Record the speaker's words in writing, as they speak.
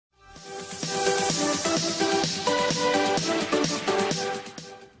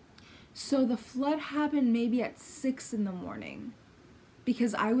So the flood happened maybe at 6 in the morning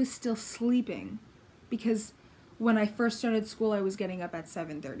because I was still sleeping, because when I first started school I was getting up at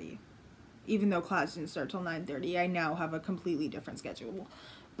 7:30. Even though class didn't start till 9:30, I now have a completely different schedule.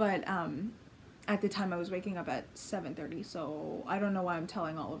 But at the time I was waking up at 7:30, so I don't know why I'm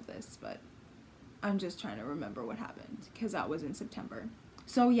telling all of this, but I'm just trying to remember what happened, because that was in September.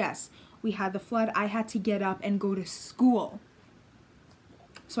 So yes, we had the flood. I had to get up and go to school.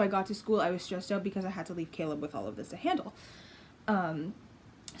 So I got to school, I was stressed out because I had to leave Caleb with all of this to handle.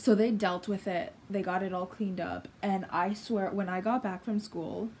 So they dealt with it, they got it all cleaned up, and I swear, when I got back from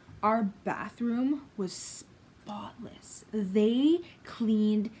school, our bathroom was spotless. They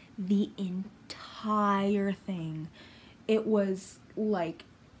cleaned the entire thing. It was, like,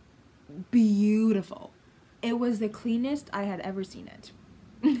 beautiful. It was the cleanest I had ever seen it.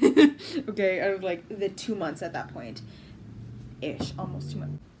 Okay, out of, like, the 2 months at that point. Ish, almost 2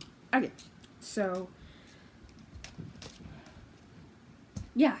 months. Okay, so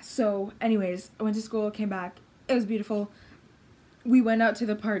yeah, so anyways, I went to school, came back, it was beautiful. We went out to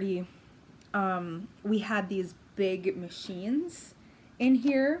the party. We had these big machines in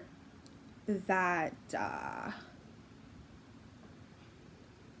here that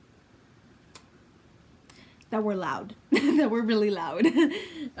were loud. That were really loud.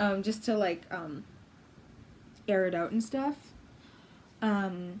 Just to, like, air it out and stuff.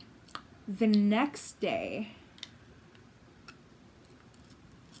 The next day,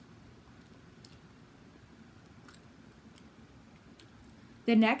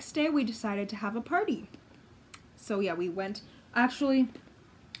 we decided to have a party. So yeah, we went, actually,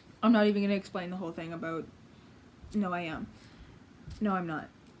 I'm not even going to explain the whole thing about, no I am. No, I'm not.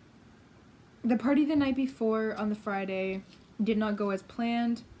 The party the night before, on the Friday, did not go as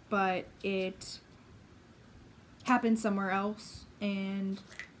planned, but it happened somewhere else, and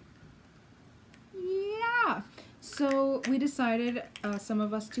yeah. So we decided, some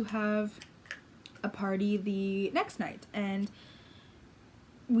of us, to have a party the next night, and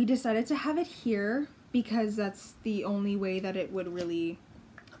we decided to have it here because that's the only way that it would really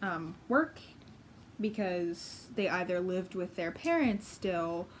work, because they either lived with their parents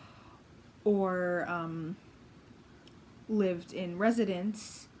still or lived in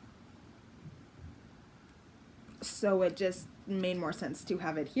residence, so it just made more sense to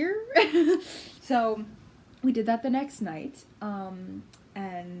have it here. So we did that the next night, and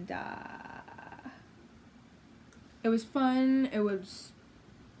it was fun. It was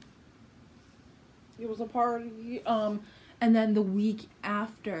a party. And then the week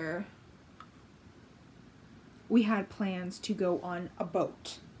after, we had plans to go on a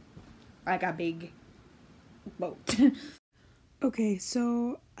boat, like a big boat. Okay,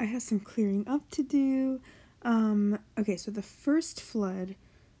 so I have some clearing up to do. Okay, so the first flood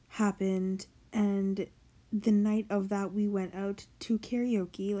happened, and the night of that we went out to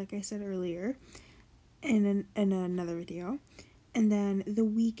karaoke, like I said earlier, in another video. And then the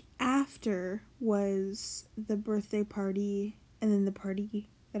week after was the birthday party, and then the party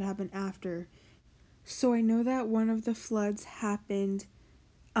that happened after. So I know that one of the floods happened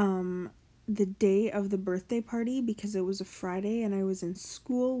the day of the birthday party, because it was a Friday and I was in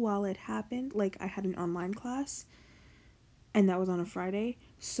school while it happened. Like, I had an online class, and that was on a Friday.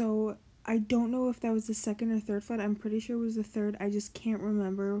 So I don't know if that was the second or third flood. I'm pretty sure it was the third. I just can't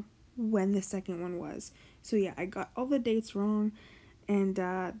remember when the second one was. So yeah, I got all the dates wrong, and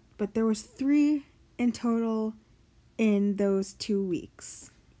but there was 3 in total in those 2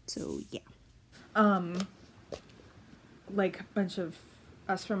 weeks. So yeah. Like a bunch of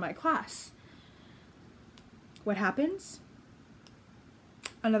us from my class. What happens?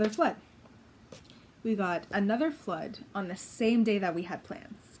 Another flood. We got another flood on the same day that we had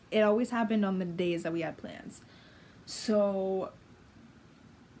plans. It always happened on the days that we had plans. So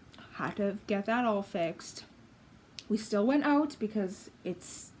had to get that all fixed. We still went out because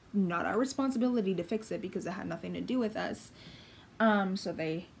it's not our responsibility to fix it, because it had nothing to do with us. So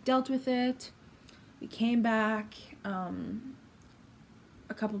they dealt with it. We came back.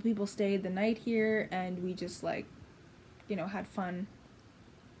 A couple people stayed the night here, and we just, like, you know, had fun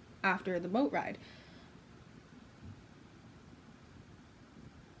after the boat ride.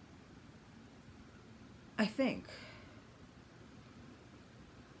 I think.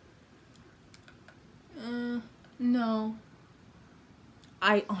 No.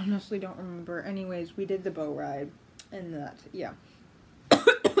 I honestly don't remember. Anyways, we did the boat ride, and that, yeah.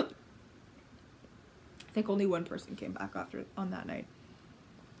 I think only one person came back after on that night.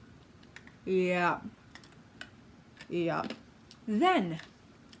 Yeah. Yeah. Then,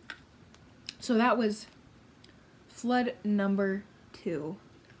 so that was flood number 2.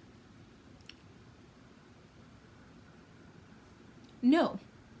 No,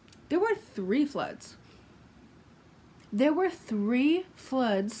 there were 3 floods. There were 3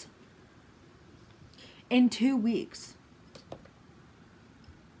 floods in 2 weeks.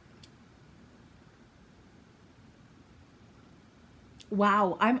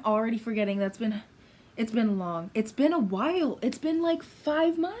 Wow, I'm already forgetting. It's been long. It's been a while. It's been like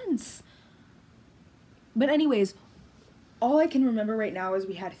 5 months. But anyways, all I can remember right now is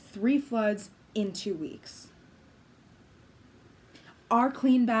we had 3 floods in 2 weeks. Our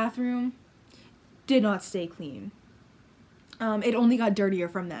clean bathroom did not stay clean. It only got dirtier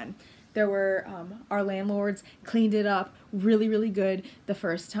from then. There were, our landlords cleaned it up really, really good the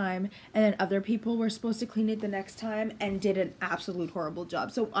first time, and then other people were supposed to clean it the next time and did an absolute horrible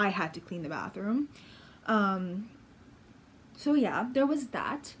job. So I had to clean the bathroom. So yeah, there was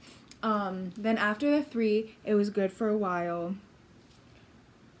that. Then after the 3, it was good for a while.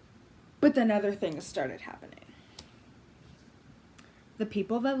 But then other things started happening. The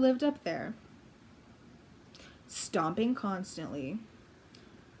people that lived up there, stomping constantly,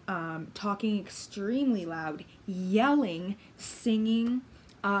 talking extremely loud, yelling, singing,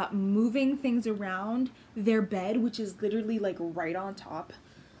 moving things around. Their bed, which is literally like right on top,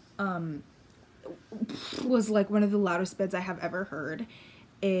 was like one of the loudest beds I have ever heard.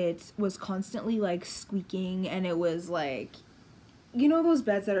 It was constantly like squeaking, and it was like, you know those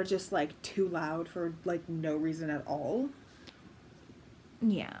beds that are just like too loud for like no reason at all?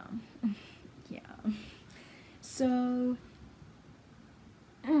 Yeah. Yeah. So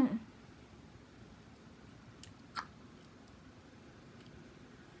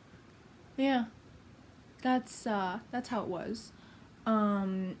yeah, that's how it was.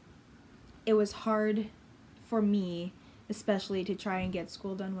 It was hard for me, especially to try and get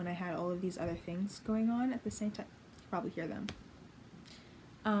school done when I had all of these other things going on at the same time. You probably hear them.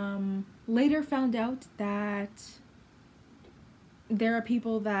 Later found out that there are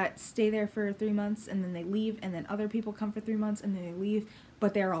people that stay there for 3 months and then they leave, and then other people come for 3 months and then they leave,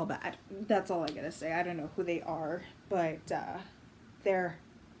 but they're all bad. That's all I gotta say. I don't know who they are, but they're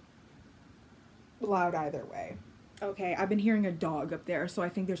loud either way. Okay, I've been hearing a dog up there, so I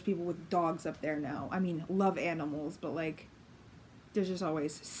think there's people with dogs up there now. I mean, love animals, but like, there's just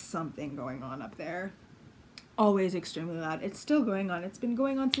always something going on up there. Always extremely loud. It's still going on. It's been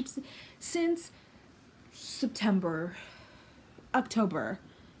going on since September. October.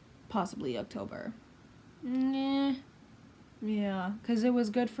 Possibly October. Yeah, because it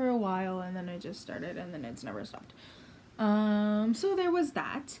was good for a while, and then it just started, and then it's never stopped. So there was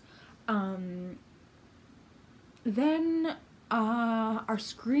that. Then our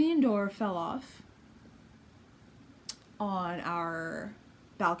screen door fell off on our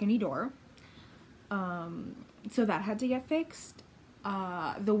balcony door. So that had to get fixed.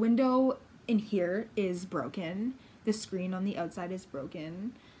 The window in here is broken. The screen on the outside is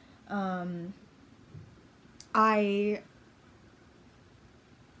broken. I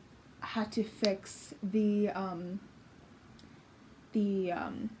had to fix the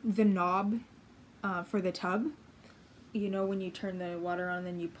knob for the tub. You know, when you turn the water on,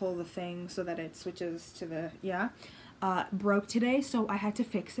 then you pull the thing so that it switches to the, broke today, so I had to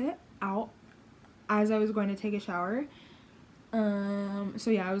fix it out as I was going to take a shower. So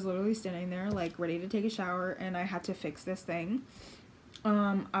yeah, I was literally standing there, like, ready to take a shower, and I had to fix this thing.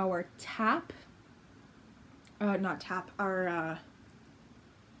 Our tap, our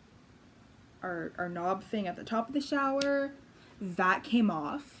knob thing at the top of the shower, that came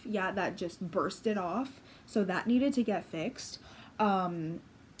off. Yeah, that just bursted off, so that needed to get fixed.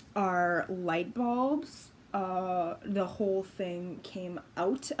 Our light bulbs, the whole thing came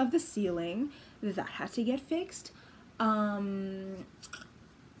out of the ceiling. That had to get fixed.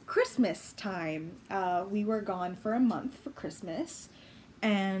 Christmas time, we were gone for a month for Christmas,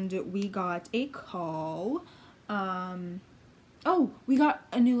 and we got a call. We got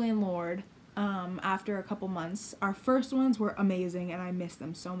a new landlord after a couple months. Our first ones were amazing, and I miss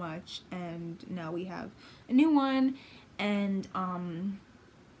them so much, and now we have a new one, and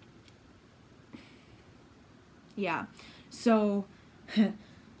yeah, so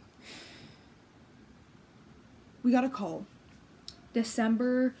we got a call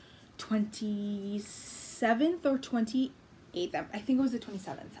December 27th or 28th. I think it was the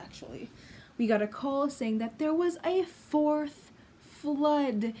 27th, actually. We got a call saying that there was a 4th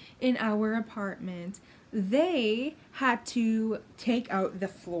flood in our apartment. They had to take out the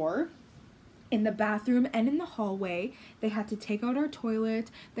floor in the bathroom and in the hallway. They had to take out our toilet.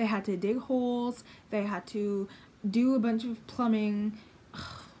 They had to dig holes. They had to do a bunch of plumbing.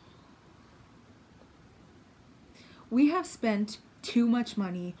 We have spent too much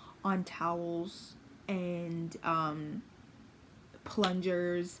money on towels and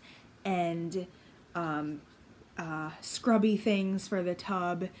plungers and scrubby things for the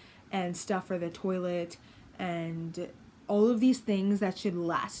tub and stuff for the toilet and all of these things that should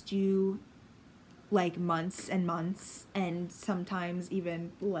last you like months and months and sometimes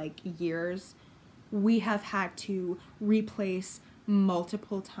even like years, we have had to replace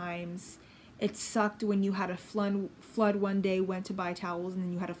multiple times. It sucked when you had a flood one day, went to buy towels, and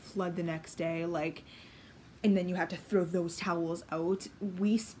then you had a flood the next day, like, and then you had to throw those towels out.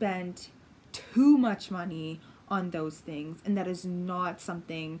 We spent too much money on those things, and that is not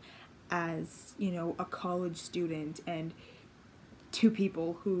something as, you know, a college student and two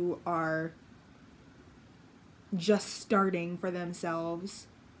people who are just starting for themselves,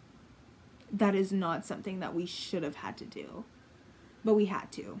 that is not something that we should have had to do. But we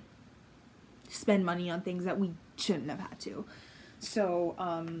had to spend money on things that we shouldn't have had to. So,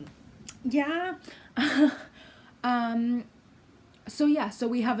 yeah. So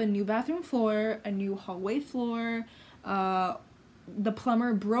we have a new bathroom floor, a new hallway floor. The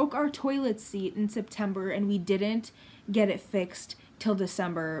plumber broke our toilet seat in September, and we didn't get it fixed till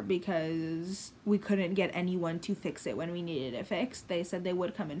December because we couldn't get anyone to fix it when we needed it fixed. They said they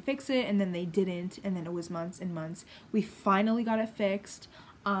would come and fix it, and then they didn't, and then it was months and months. We finally got it fixed.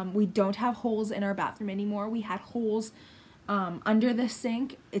 We don't have holes in our bathroom anymore. We had holes under the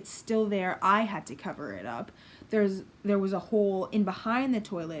sink. It's still there. I had to cover it up. There was a hole in behind the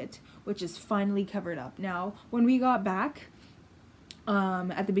toilet, which is finally covered up. Now, when we got back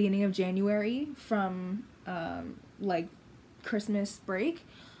at the beginning of January from like Christmas break,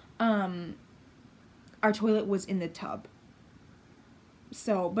 our toilet was in the tub.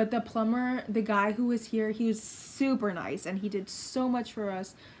 So, but the plumber, the guy who was here, he was super nice, and he did so much for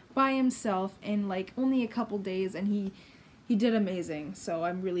us by himself in like only a couple days, and he did amazing. So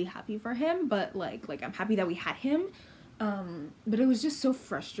I'm really happy for him, but like I'm happy that we had him. But it was just so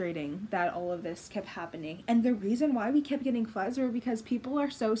frustrating that all of this kept happening. And the reason why we kept getting floods were because people are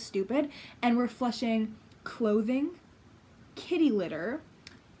so stupid and were flushing clothing, kitty litter,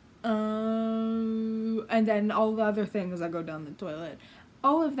 and then all the other things that go down the toilet.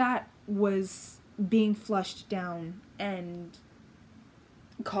 All of that was being flushed down and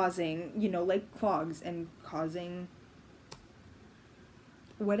causing, you know, like clogs and causing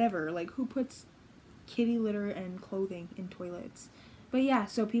whatever. Like, who puts kitty litter and clothing in toilets? But yeah,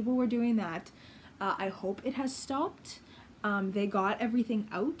 so people were doing that. I hope it has stopped. They got everything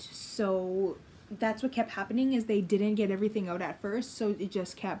out, so that's what kept happening, is they didn't get everything out at first, so it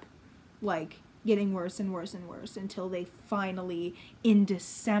just kept like getting worse and worse and worse until they finally in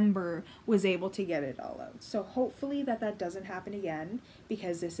December was able to get it all out. So hopefully that doesn't happen again,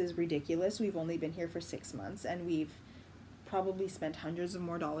 because this is ridiculous. We've only been here for 6 months, and we've probably spent hundreds of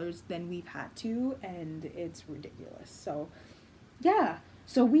more dollars than we've had to, and it's ridiculous. So yeah,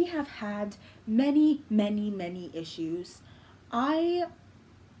 so we have had many issues. I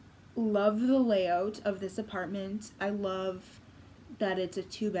love the layout of this apartment. I love that it's a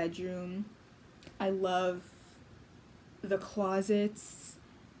 2-bedroom. I love the closets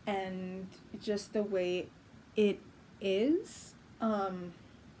and just the way it is.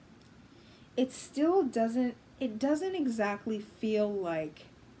 It still doesn't exactly feel like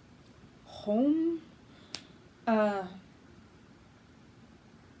home. I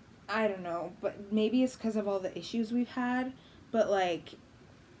don't know, but maybe it's because of all the issues we've had, but like,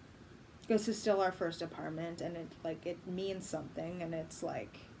 this is still our first apartment, and it means something, and it's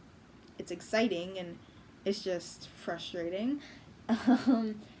like, it's exciting, and it's just frustrating.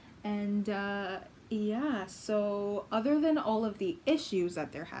 Yeah, so other than all of the issues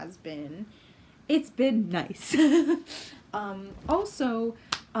that there has been, it's been nice. Also,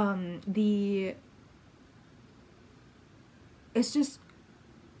 it's just,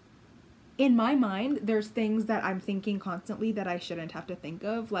 in my mind, there's things that I'm thinking constantly that I shouldn't have to think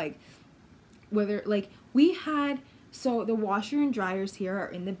of, like, whether, like, so the washer and dryers here are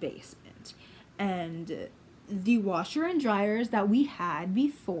in the basement, and the washer and dryers that we had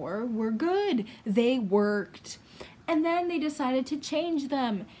before were good. They worked. And then they decided to change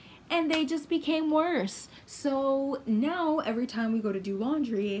them, and they just became worse. So now every time we go to do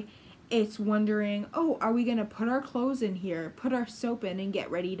laundry, it's wondering, oh, are we going to put our clothes in here, put our soap in, and get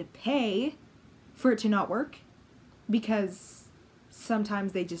ready to pay for it to not work? Because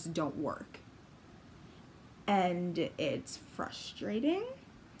sometimes they just don't work. And it's frustrating.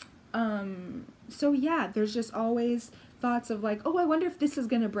 So yeah, there's just always thoughts of like, oh, I wonder if this is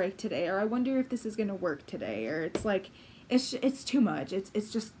gonna break today, or I wonder if this is gonna work today, or it's like, it's too much.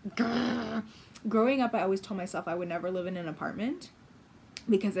 It's just, grrr. Growing up, I always told myself I would never live in an apartment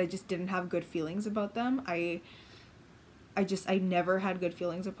because I just didn't have good feelings about them. I never had good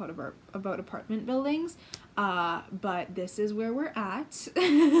feelings about apartment buildings, but this is where we're at.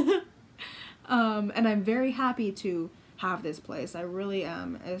 And I'm very happy to have this place. I really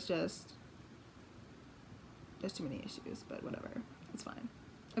am. It's just there's too many issues, but whatever. It's fine.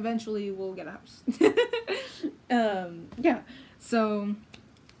 Eventually we'll get a house. Yeah. So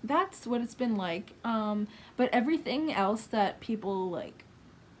that's what it's been like. But everything else that people like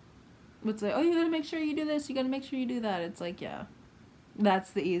would say, oh, you gotta make sure you do this, you gotta make sure you do that. It's like, yeah, that's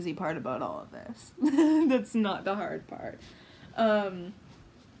the easy part about all of this. That's not the hard part.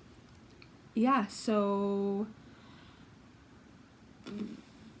 Yeah, so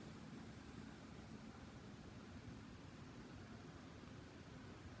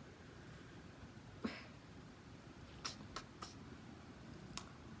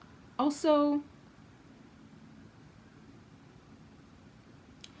also,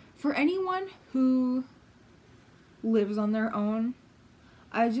 for anyone who lives on their own,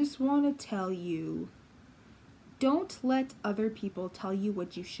 I just want to tell you, don't let other people tell you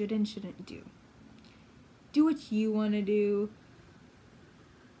what you should and shouldn't do. Do what you want to do.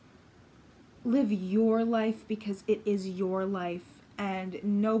 Live your life because it is your life, and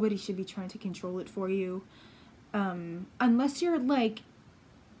nobody should be trying to control it for you. Unless you're like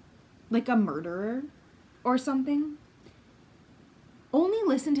a murderer or something. Only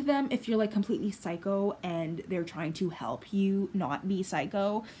listen to them if you're like completely psycho and they're trying to help you not be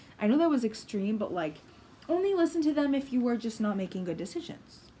psycho. I know that was extreme, but like only listen to them if you are just not making good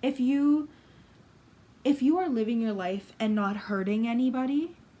decisions. If you are living your life and not hurting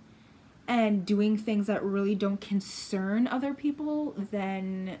anybody and doing things that really don't concern other people,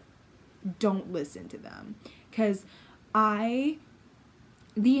 then don't listen to them. Because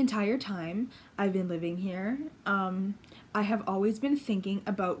the entire time I've been living here, I have always been thinking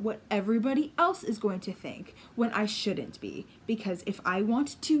about what everybody else is going to think when I shouldn't be. Because if I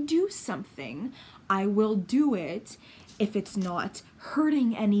want to do something, I will do it if it's not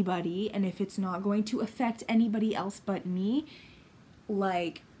hurting anybody and if it's not going to affect anybody else but me.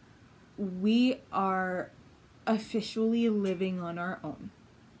 Like, we are officially living on our own.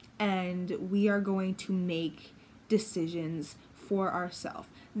 And we are going to make decisions for ourselves.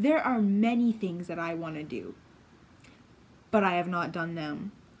 There are many things that I want to do, but I have not done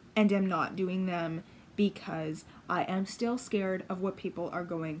them and am not doing them because I am still scared of what people are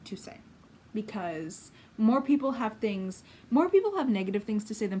going to say. Because more people have negative things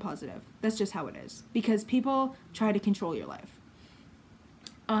to say than positive. That's just how it is. Because people try to control your life.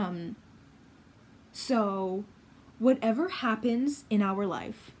 So whatever happens in our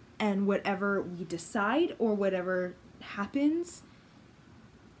life and whatever we decide or whatever happens,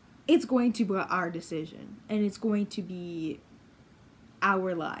 it's going to be our decision and it's going to be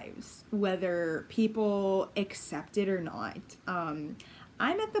our lives, whether people accept it or not. I'm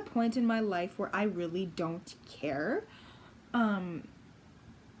at the point in my life where I really don't care,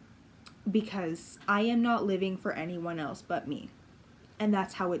 because I am not living for anyone else but me, and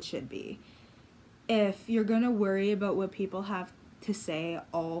that's how it should be. If you're gonna worry about what people have to say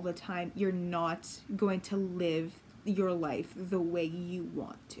all the time, you're not going to live your life the way you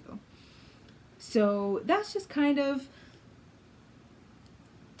want to. So that's just kind of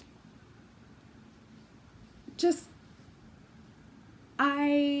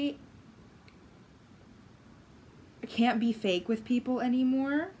I can't be fake with people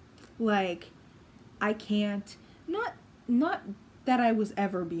anymore. Like, I can't, not that I was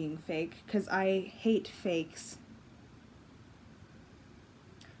ever being fake, because I hate fakes.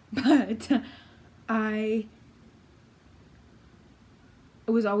 But I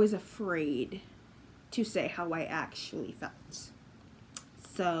was always afraid to say how I actually felt.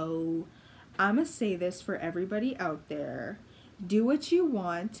 So I'm gonna say this for everybody out there. Do what you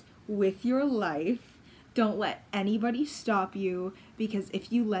want with your life. Don't let anybody stop you, because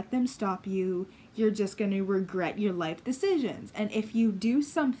if you let them stop you, you're just going to regret your life decisions. And if you do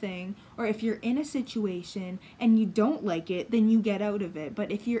something, or if you're in a situation and you don't like it, then you get out of it.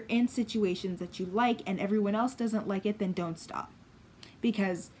 But if you're in situations that you like and everyone else doesn't like it, then don't stop.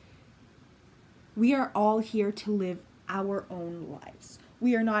 Because we are all here to live our own lives.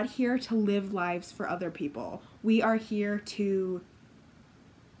 We are not here to live lives for other people. We are here to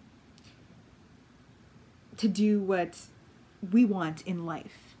do what we want in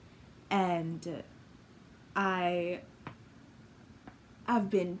life. And I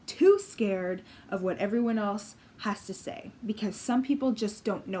have been too scared of what everyone else has to say, because some people just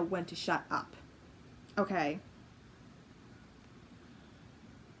don't know when to shut up. Okay?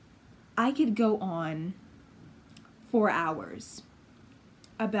 I could go on for hours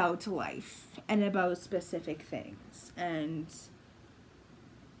about life and about specific things. And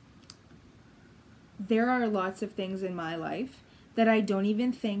there are lots of things in my life that I don't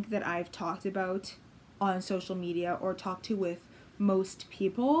even think that I've talked about on social media or talked to with most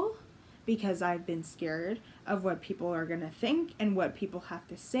people, because I've been scared of what people are going to think and what people have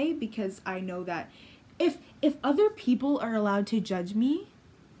to say, because I know that if other people are allowed to judge me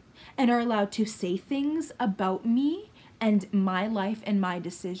and are allowed to say things about me and my life and my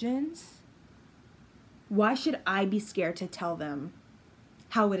decisions, why should I be scared to tell them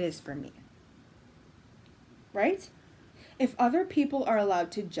how it is for me? Right? If other people are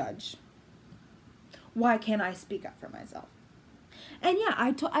allowed to judge, why can't I speak up for myself? And yeah,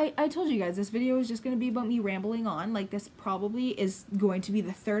 I told you guys this video is just going to be about me rambling on. Like, this probably is going to be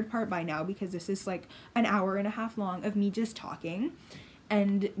the third part by now, because this is like an hour and a half long of me just talking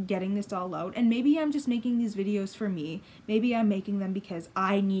and getting this all out. And maybe I'm just making these videos for me. Maybe I'm making them because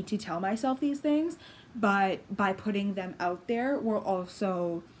I need to tell myself these things. But by putting them out there, we'll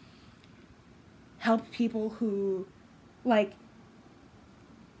also help people who, like,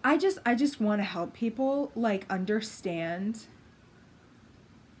 I just want to help people, like, understand,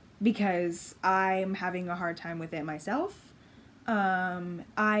 because I'm having a hard time with it myself.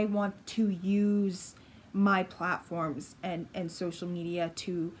 I want to use my platforms and social media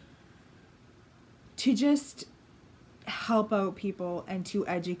to just help out people and to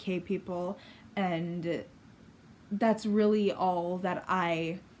educate people, and that's really all that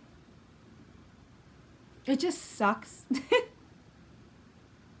it just sucks.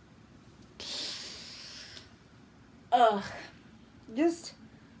 Ugh. Just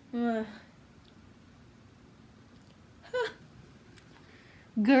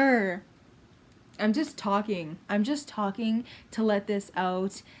grr. I'm just talking to let this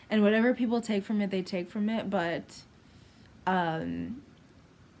out, and whatever people take from it, they take from it. But and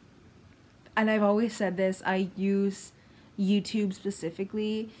I've always said this, I use YouTube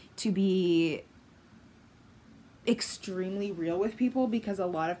specifically to be extremely real with people, because a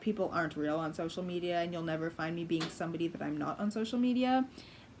lot of people aren't real on social media, and you'll never find me being somebody that I'm not on social media.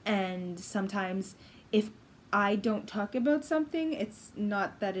 And sometimes if I don't talk about something, it's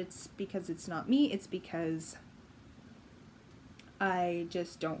not that it's because it's not me, it's because I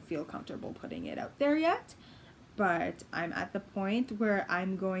just don't feel comfortable putting it out there yet. But I'm at the point where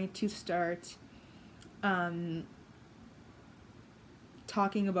I'm going to start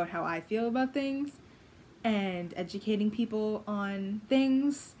talking about how I feel about things and educating people on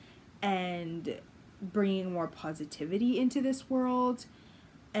things and bringing more positivity into this world.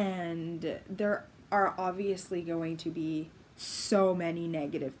 And there are obviously going to be so many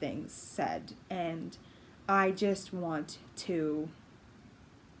negative things said, and I just want to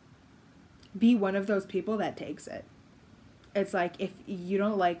be one of those people that takes it. It's like, if you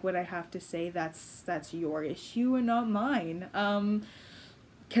don't like what I have to say, that's your issue and not mine.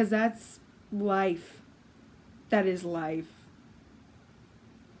 'Cause that's life. That is life.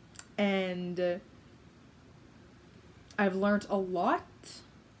 And I've learned a lot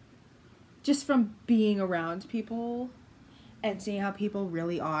just from being around people and seeing how people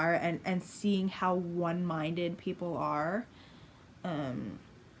really are, and seeing how one-minded people are, and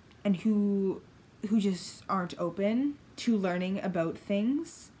who just aren't open to learning about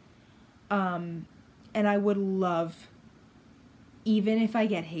things. And I would love, even if I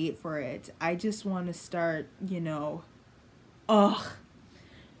get hate for it, I just want to start, it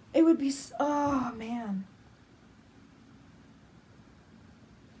would be, oh man.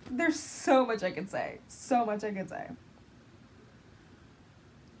 There's so much I could say. So much I could say.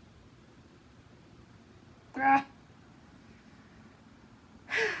 Ah.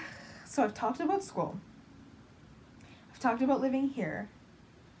 So I've talked about school. I've talked about living here.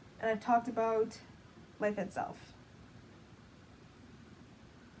 And I've talked about life itself.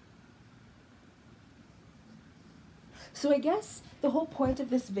 So I guess the whole point of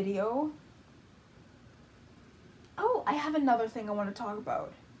this video... Oh, I have another thing I want to talk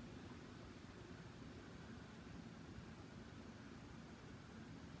about.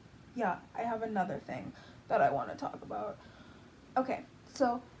 Yeah, I have another thing that I want to talk about. Okay,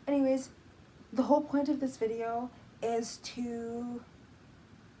 so anyways, the whole point of this video is to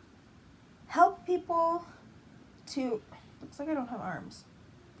help people to... Looks like I don't have arms.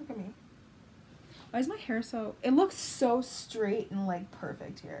 Look at me. Why is my hair so... It looks so straight and, like,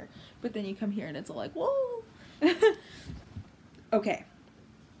 perfect here. But then you come here and it's all like, whoa! Okay.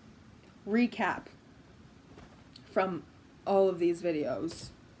 Recap from all of these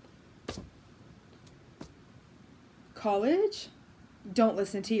videos. College, don't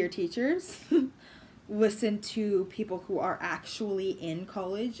listen to your teachers. listen to people who are actually in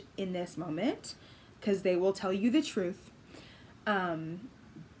college in this moment, because they will tell you the truth. Don't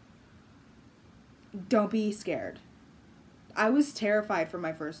be scared. I was terrified for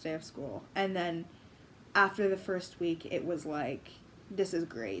my first day of school, and then after the first week, it was like, this is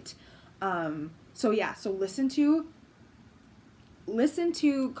great. So listen to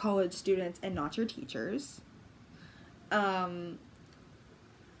college students and not your teachers.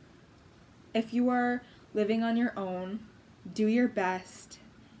 If you are living on your own, do your best.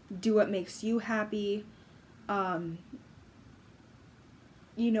 Do what makes you happy. Have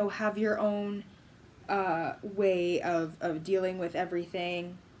your own way of dealing with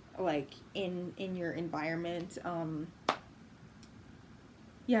everything, like in your environment.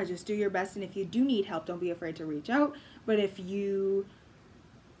 Just do your best, and if you do need help, don't be afraid to reach out. But if you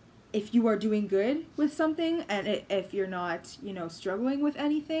are doing good with something, and if you're not, struggling with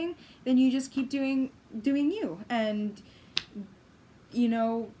anything, then you just keep doing you, and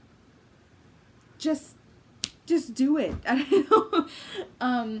just do it. I don't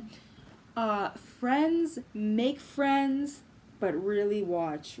know. Friends, make friends, but really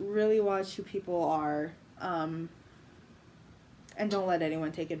watch who people are, and don't let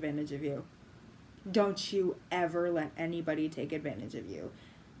anyone take advantage of you. Don't you ever let anybody take advantage of you.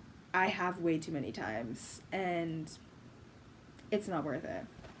 I have way too many times, and it's not worth it.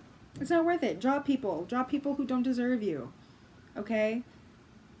 It's not worth it. Drop people who don't deserve you, okay?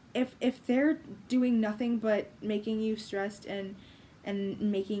 If they're doing nothing but making you stressed and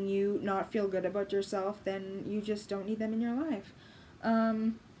making you not feel good about yourself, then you just don't need them in your life.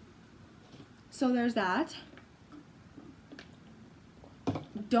 So there's that.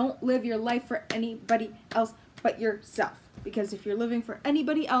 Don't live your life for anybody else but yourself. Because if you're living for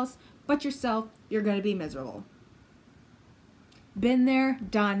anybody else but yourself, you're going to be miserable. Been there,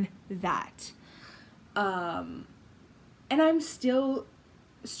 done that. And I'm still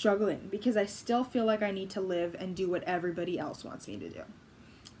struggling because I still feel like I need to live and do what everybody else wants me to do.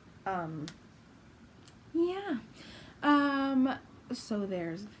 So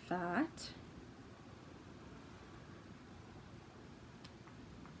there's that.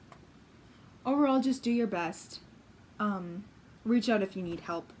 Overall, just do your best. Reach out if you need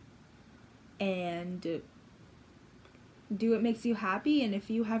help. And do what makes you happy. And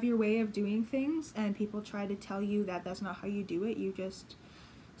if you have your way of doing things and people try to tell you that that's not how you do it, you just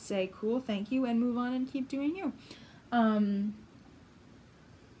say, cool, thank you, and move on and keep doing you.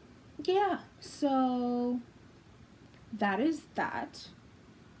 So that is that.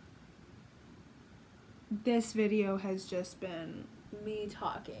 This video has just been me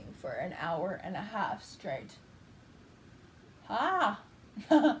talking for an hour and a half straight. Well.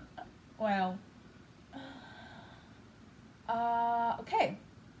 Okay.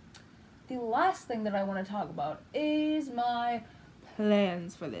 The last thing that I want to talk about is my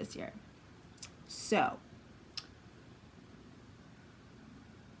plans for this year. So,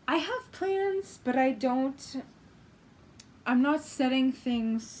 I have plans, but I'm not setting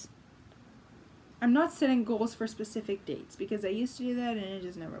goals for specific dates, because I used to do that and it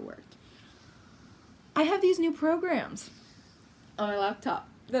just never worked. I have these new programs on my laptop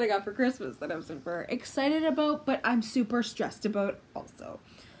that I got for Christmas that I'm super excited about, but I'm super stressed about also.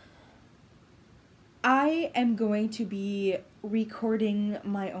 I am going to be recording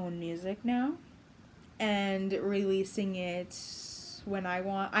my own music now and releasing it when I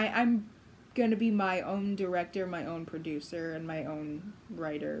want. I'm going to be my own director, my own producer, and my own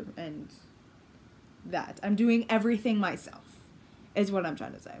writer, and that. I'm doing everything myself, is what I'm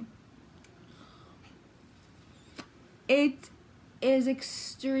trying to say. It is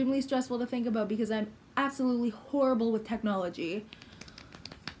extremely stressful to think about because I'm absolutely horrible with technology.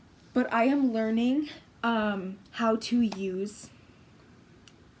 But I am learning how to use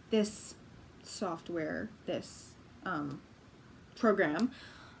this software, this program.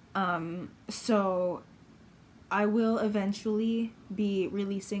 So I will eventually be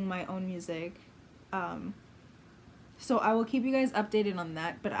releasing my own music. So I will keep you guys updated on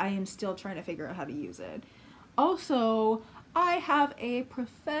that, but I am still trying to figure out how to use it. Also, I have a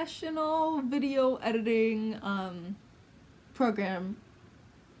professional video editing program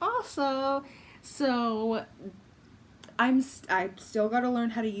also, so I've still got to learn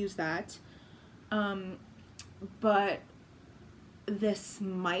how to use that, but this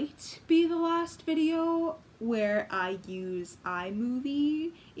might be the last video where I use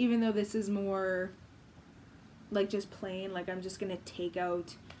iMovie, even though this is more like just plain, like I'm just gonna take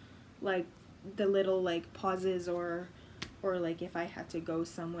out like the little like pauses or like if I had to go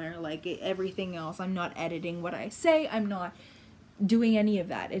somewhere, like everything else. I'm not editing what I say, I'm not doing any of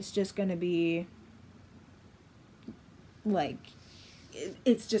that. It's just gonna be like,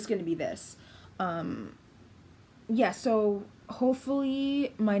 it's just gonna be this. Yeah, so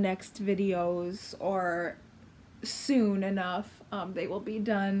hopefully my next videos, or soon enough, they will be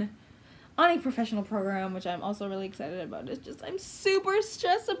done on a professional program, which I'm also really excited about. It's just, I'm super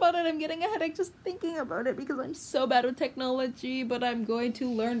stressed about it. I'm getting a headache just thinking about it because I'm so bad with technology, but I'm going to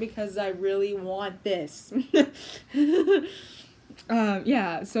learn because I really want this.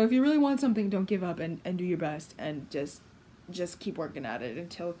 Yeah, so if you really want something, don't give up, and do your best, and just keep working at it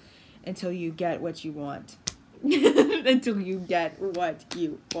until you get what you want. Until you get what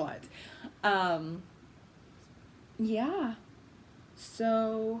you want. Yeah.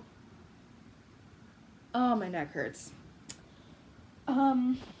 So, oh, my neck hurts.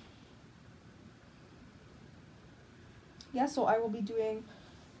 Yeah, so I will be doing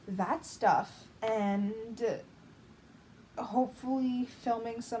that stuff, and hopefully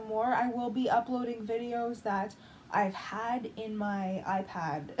filming some more. I will be uploading videos that I've had in my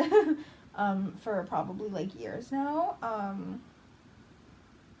iPad for probably like years now.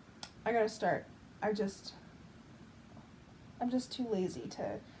 I gotta start. I'm just too lazy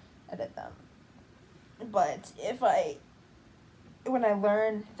to edit them. But when I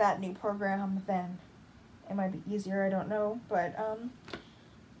learn that new program, then it might be easier, I don't know. But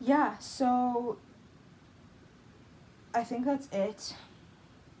yeah, so I think that's it.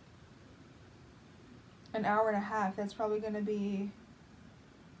 An hour and a half, that's probably going to be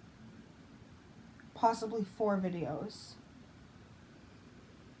possibly 4 videos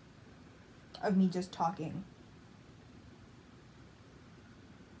of me just talking.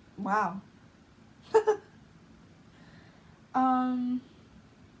 Wow.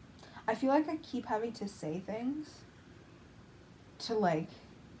 I feel like I keep having to say things to, like,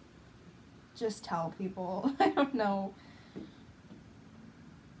 just tell people. I don't know.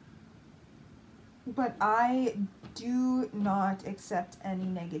 But I do not accept any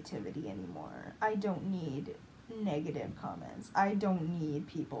negativity anymore. I don't need negative comments. I don't need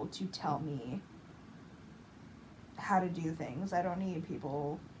people to tell me how to do things. I don't need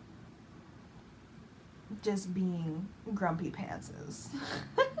people just being grumpy pantses.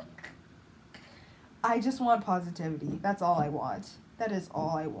 I just want positivity. That's all I want. That is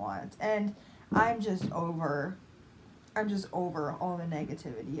all I want. And I'm just over all the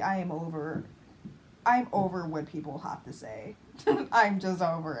negativity. I'm over what people have to say. I'm just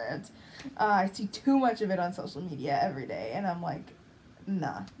over it. I see too much of it on social media every day, and I'm like,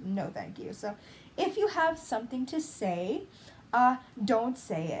 nah, no thank you. So if you have something to say, don't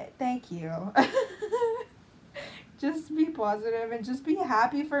say it. Thank you. Just be positive, and just be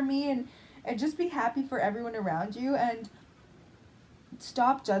happy for me, and just be happy for everyone around you, and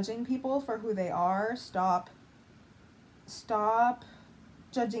stop judging people for who they are. Stop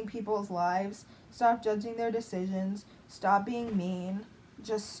judging people's lives. Stop judging their decisions. Stop being mean.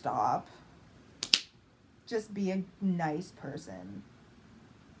 Just stop. Just be a nice person.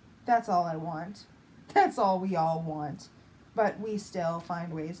 That's all I want. That's all we all want. But we still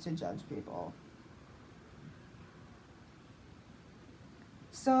find ways to judge people.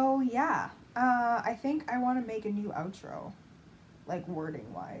 So, yeah. I think I want to make a new outro. Like,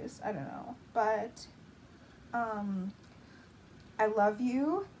 wording-wise. I don't know. But, I love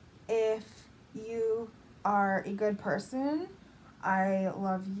you if you are a good person. I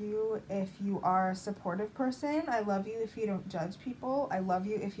love you if you are a supportive person. I love you if you don't judge people. I love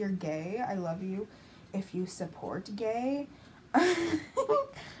you if you're gay. I love you if you support gay.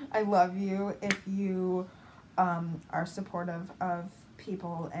 I love you if you are supportive of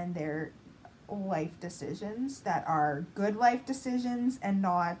people and their life decisions that are good life decisions and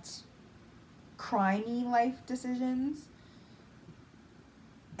not crimey life decisions.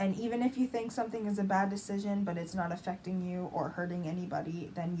 And even if you think something is a bad decision, but it's not affecting you or hurting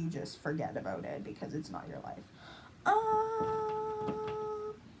anybody, then you just forget about it because it's not your life.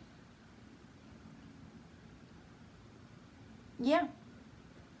 Yeah.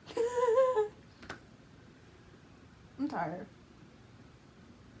 I'm tired.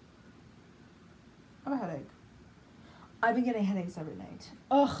 I have a headache. I've been getting headaches every night.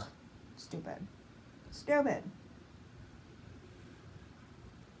 Ugh. Stupid. Stupid.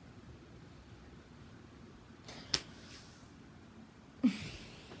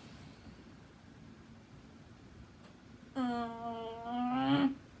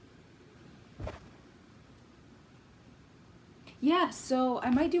 Yeah, so I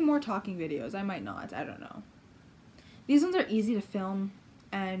might do more talking videos. I might not. I don't know. These ones are easy to film,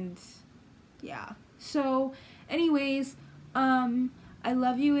 and yeah. So, anyways, I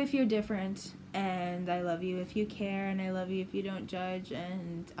love you if you're different. and I love you if you care, and I love you if you don't judge,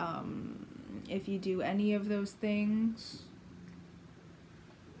 and if you do any of those things,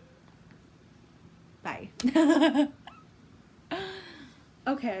 bye.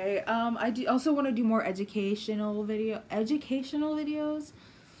 Okay, I also want to do more educational videos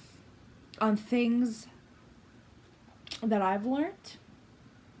on things that I've learned,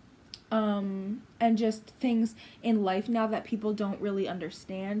 and just things in life now that people don't really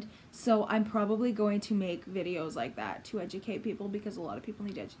understand. So I'm probably going to make videos like that to educate people, because a lot of people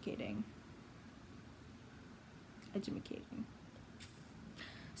need educating.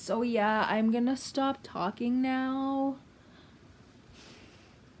 So yeah, I'm gonna stop talking now.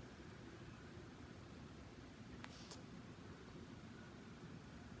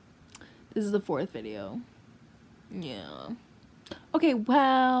 This is the 4th video. Yeah. Okay,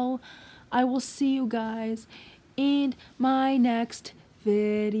 well, I will see you guys in my next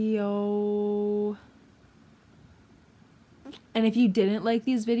video. And if you didn't like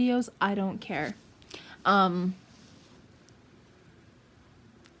these videos, I don't care. Now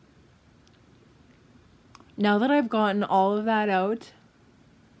that I've gotten all of that out,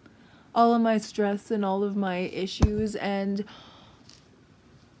 all of my stress and all of my issues and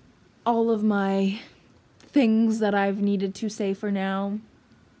all of my things that I've needed to say for now,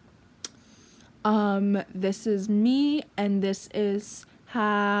 this is me, and this is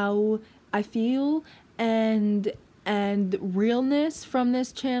how I feel, and realness from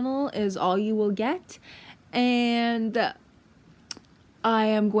this channel is all you will get. And I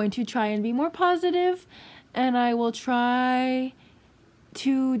am going to try and be more positive, and I will try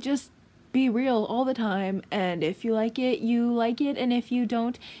to just be real all the time. And if you like it, you like it, and if you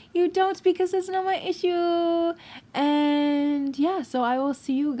don't, you don't, because it's not my issue. And yeah, so I will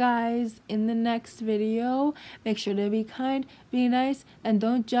see you guys in the next video. Make sure to be kind, be nice, and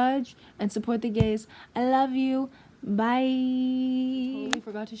don't judge, and support the gays. I love you. Bye. Totally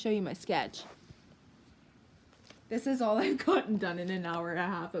forgot to show you my sketch. This is all I've gotten done in an hour and a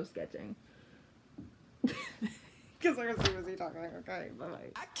half of sketching. Because I was seriously talking. Okay,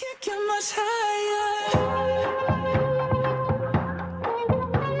 bye-bye. I can't get much higher.